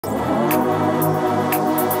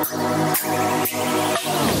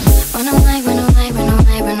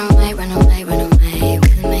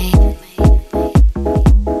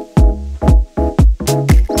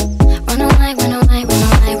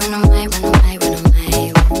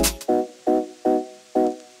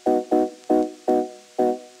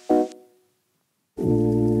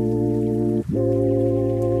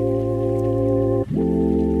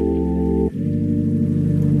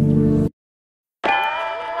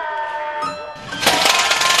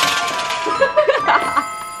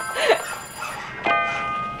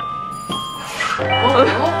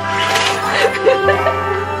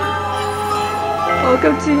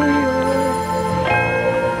깜짝이야.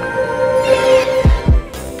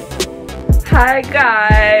 Hi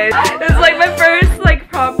guys. This is like my first like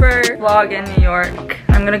proper vlog in New York.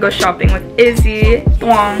 I'm gonna go shopping with Izzy,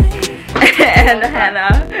 Dwang, and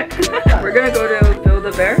Hannah. We're gonna go to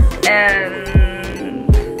Build-A-Bear and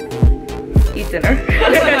eat dinner.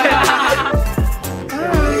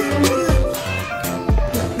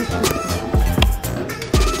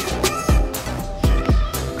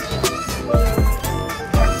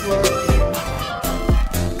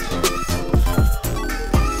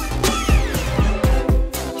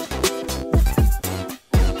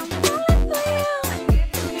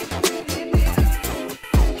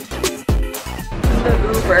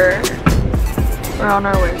 We're on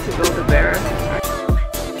our way to Build-A-Bear.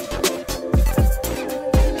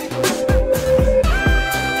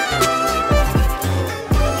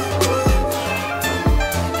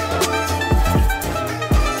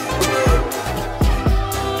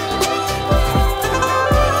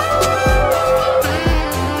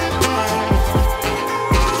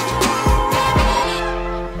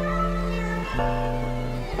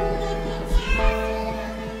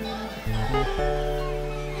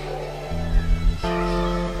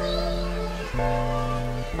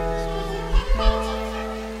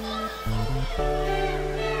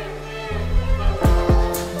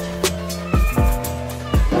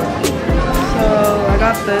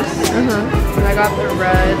 This and I got the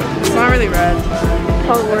red. It's not really red,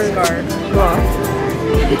 but scarf. Wow.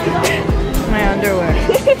 My underwear.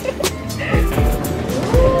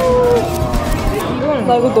 나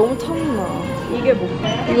이거 너무 탐나. 이게 뭐?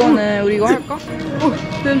 이거는 우리 이거 할까?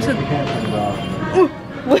 냄새.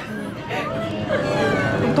 뭐야?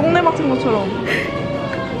 똥내 맡은 것처럼.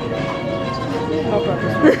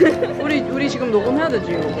 우리 지금 녹음해야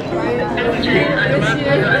되지.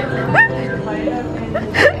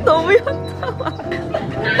 너무 현타.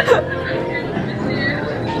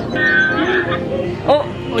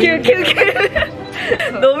 큐.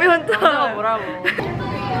 너무 현타. 뭐라고?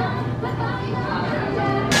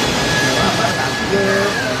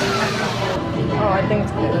 Oh, I think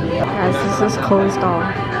it's good. Guys, this is closed off.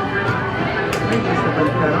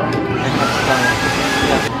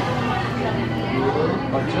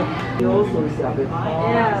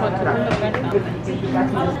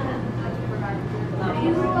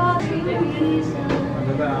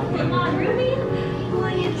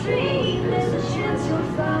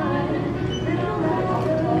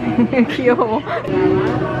 귀여워.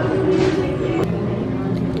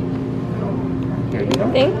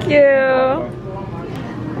 Thank you.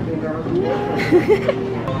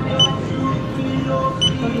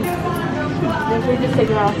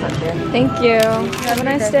 Thank you. Have a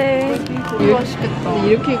nice day. 맛있겠다.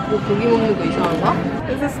 이렇게 입고 고기 먹는 거 이상한가?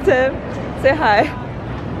 This is Tim. Say hi.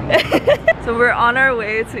 So we're on our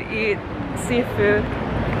way to eat seafood.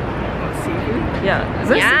 Seafood? Yeah. Is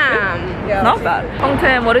this seafood? Yeah. Not bad.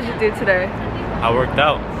 Hongtae, what did you do today? I worked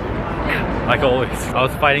out. Like always. I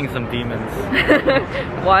was fighting some demons.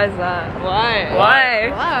 Why is that? Why? Why?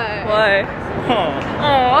 Why? Why?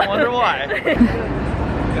 I wonder why.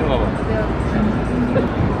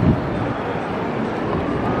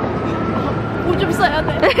 좀 써야 돼.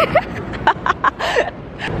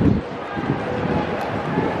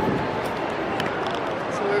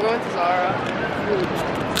 So we're going to Zara.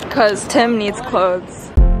 Because Tim needs clothes.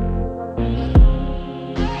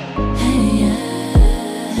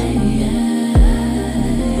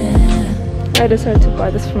 I decided to buy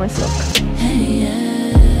this for myself.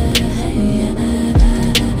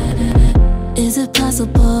 Is it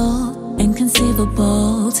possible,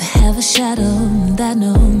 inconceivable, to have a shadow that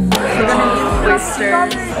no? We're gonna eat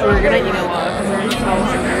oysters. We're gonna eat a lot.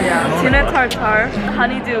 Yeah. Tuna tartare,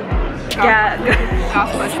 honeydew gag,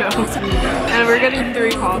 Gazpacho. And we're getting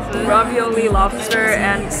 3 courses. ravioli lobster,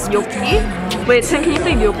 and gnocchi. Wait, Tim, can you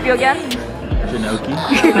say gnocchi again? Gnocchi.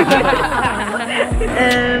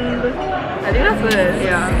 And I think that's it.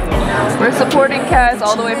 Yeah. We're supporting Cass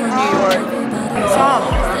all the way from New York. Stop.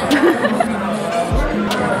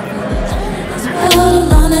 All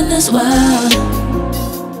alone in this world,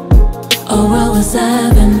 a world with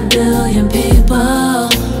 7 billion people.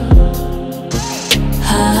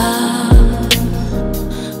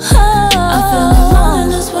 I feel alone in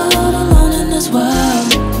this world, alone in this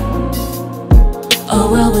world, a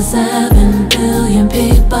world with 7 billion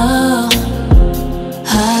people.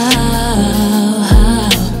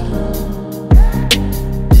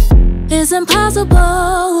 It's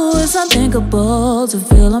impossible, it's unthinkable to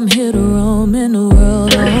feel I'm here to roam in the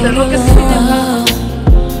world all alone.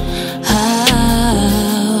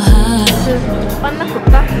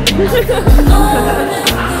 만났었다?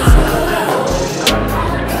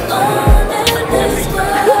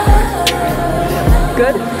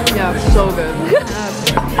 Good? Yeah, so good.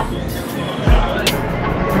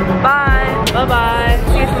 Bye. Bye bye.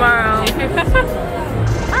 See you tomorrow.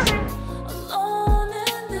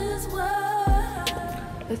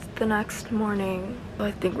 It's the next morning.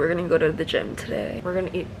 I think we're gonna go to the gym today. We're gonna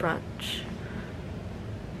eat brunch.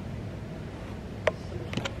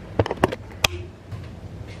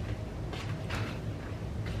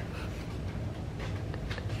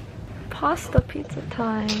 Pasta pizza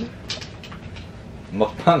time.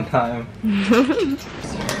 먹방 time.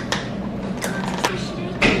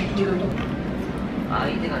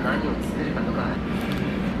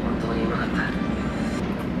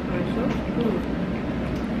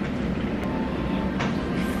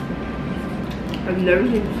 I've never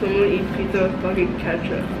seen someone eat pizza with fucking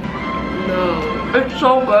ketchup. No. It's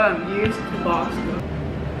so good. Use Tabasco.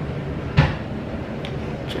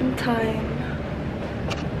 Gym time.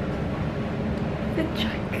 Fit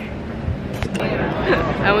check.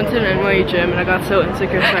 I went to an NYC gym and I got so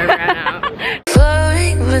insecure so I ran out.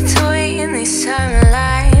 Floating between these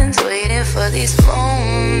timelines, waiting for these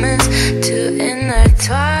moments to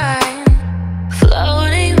intertwine.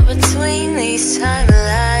 Floating between these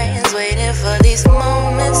timelines, waiting for these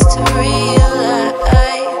moments to realize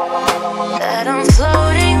that I'm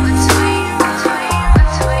floating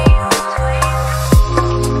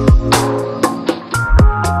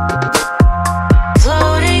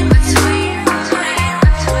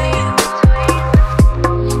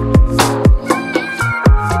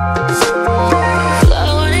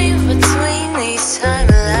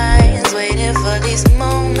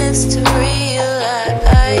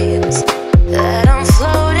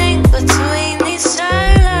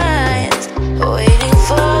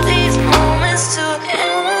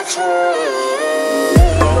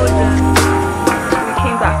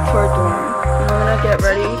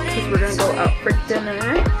for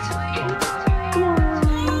dinner.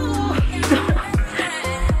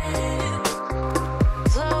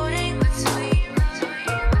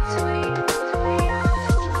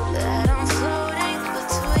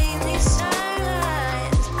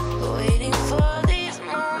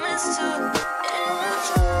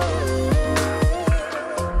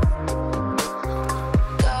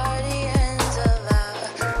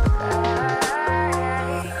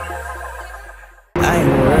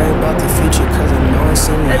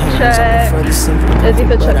 Check.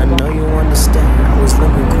 But I know you understand. I was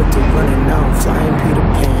living quick to running now. I'm flying Peter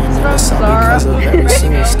Pan. And it's all because of every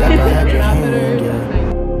single step I had your hand.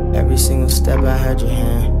 Yeah. Every single step I had your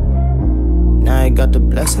hand. Now I got the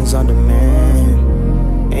blessings on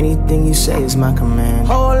demand. Anything you say is my command.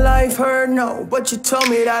 Whole life heard no, but you told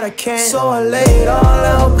me that I can't. So I lay it all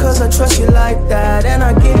out, cause I trust you like that. And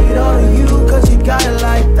I give it all to you, cause you got it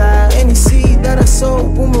like that. Any seed that I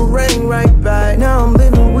sowed, boomerang right back. Now I'm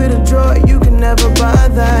living with a joy, you can never buy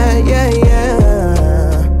that. Yeah,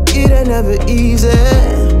 yeah. It ain't never easy,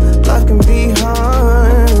 life can be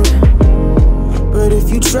hard. But if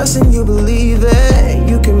you trust and you believe it,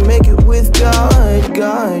 you can make it with God,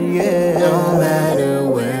 God, yeah. No matter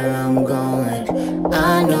where I'm going,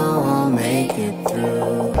 I know I'll make it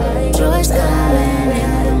through. Joy's coming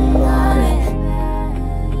in the morning.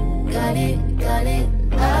 Got it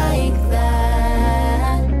like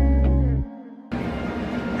that.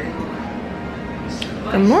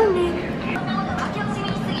 Good morning.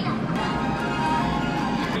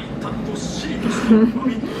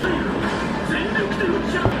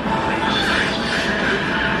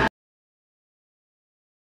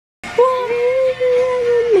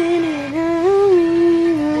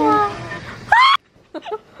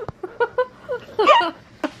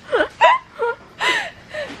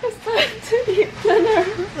 It's time to eat dinner.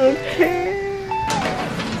 Okay.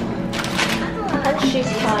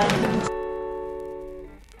 She's time.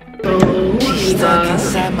 She's stuck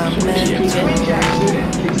inside my mental.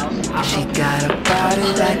 She got a body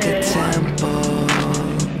like a temple.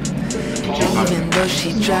 Even though she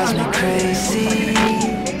drives me crazy,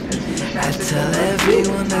 I tell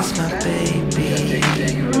everyone that's my baby.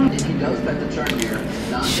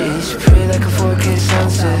 She's pretty like a 4K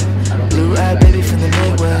sunset. Blue-eyed baby from the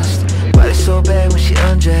Midwest. Body so bad when she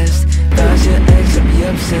undressed. Thought your ex would be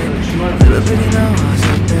upset. Little bitty nose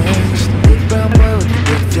her best. Big brown boy with the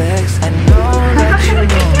big flex. I know that you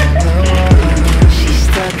know the one. She's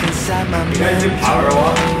stuck inside my mental.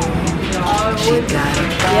 She got a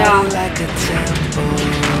body like a temple.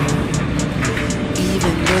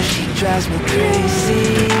 Even though she drives me crazy,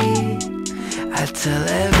 I tell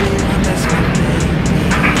everyone that's my baby.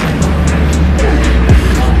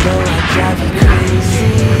 though I drive you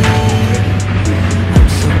crazy, I'm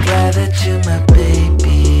so glad that you're my